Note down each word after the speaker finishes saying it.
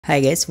Hi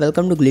guys,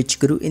 welcome to Glitch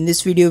Guru. In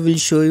this video we'll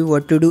show you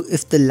what to do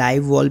if the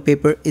live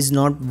wallpaper is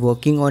not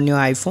working on your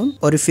iPhone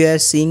or if you are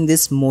seeing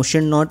this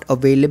motion not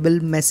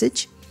available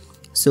message.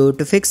 So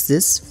to fix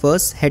this,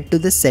 first head to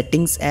the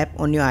settings app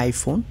on your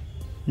iPhone.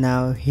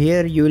 Now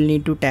here you will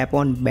need to tap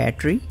on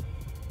battery.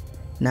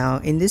 Now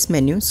in this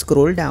menu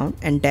scroll down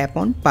and tap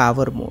on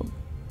power mode.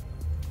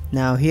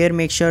 Now here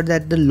make sure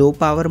that the low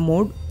power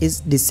mode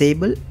is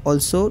disabled.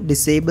 Also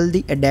disable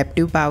the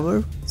adaptive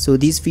power. So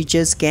these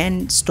features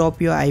can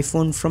stop your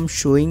iPhone from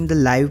showing the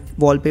live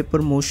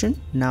wallpaper motion.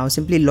 Now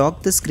simply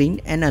lock the screen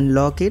and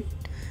unlock it.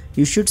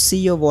 You should see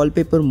your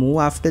wallpaper move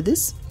after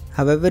this.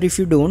 However, if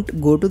you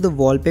don't, go to the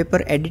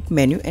wallpaper edit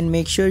menu and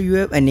make sure you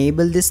have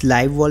enabled this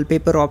live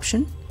wallpaper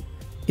option.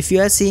 If you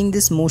are seeing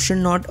this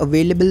motion not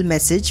available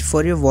message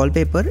for your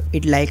wallpaper,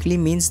 it likely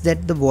means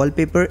that the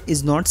wallpaper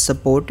is not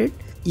supported.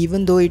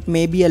 Even though it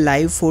may be a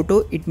live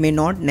photo, it may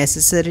not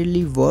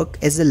necessarily work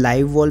as a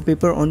live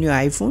wallpaper on your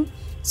iPhone.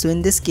 So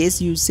in this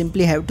case, you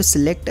simply have to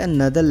select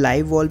another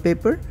live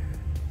wallpaper.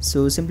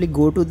 So simply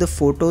go to the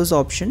photos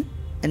option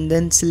and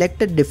then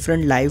select a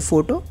different live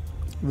photo.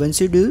 Once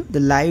you do, the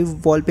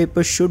live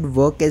wallpaper should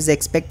work as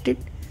expected.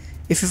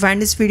 If you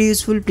find this video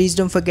useful, please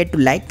don't forget to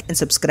like and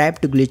subscribe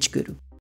to Glitch Guru.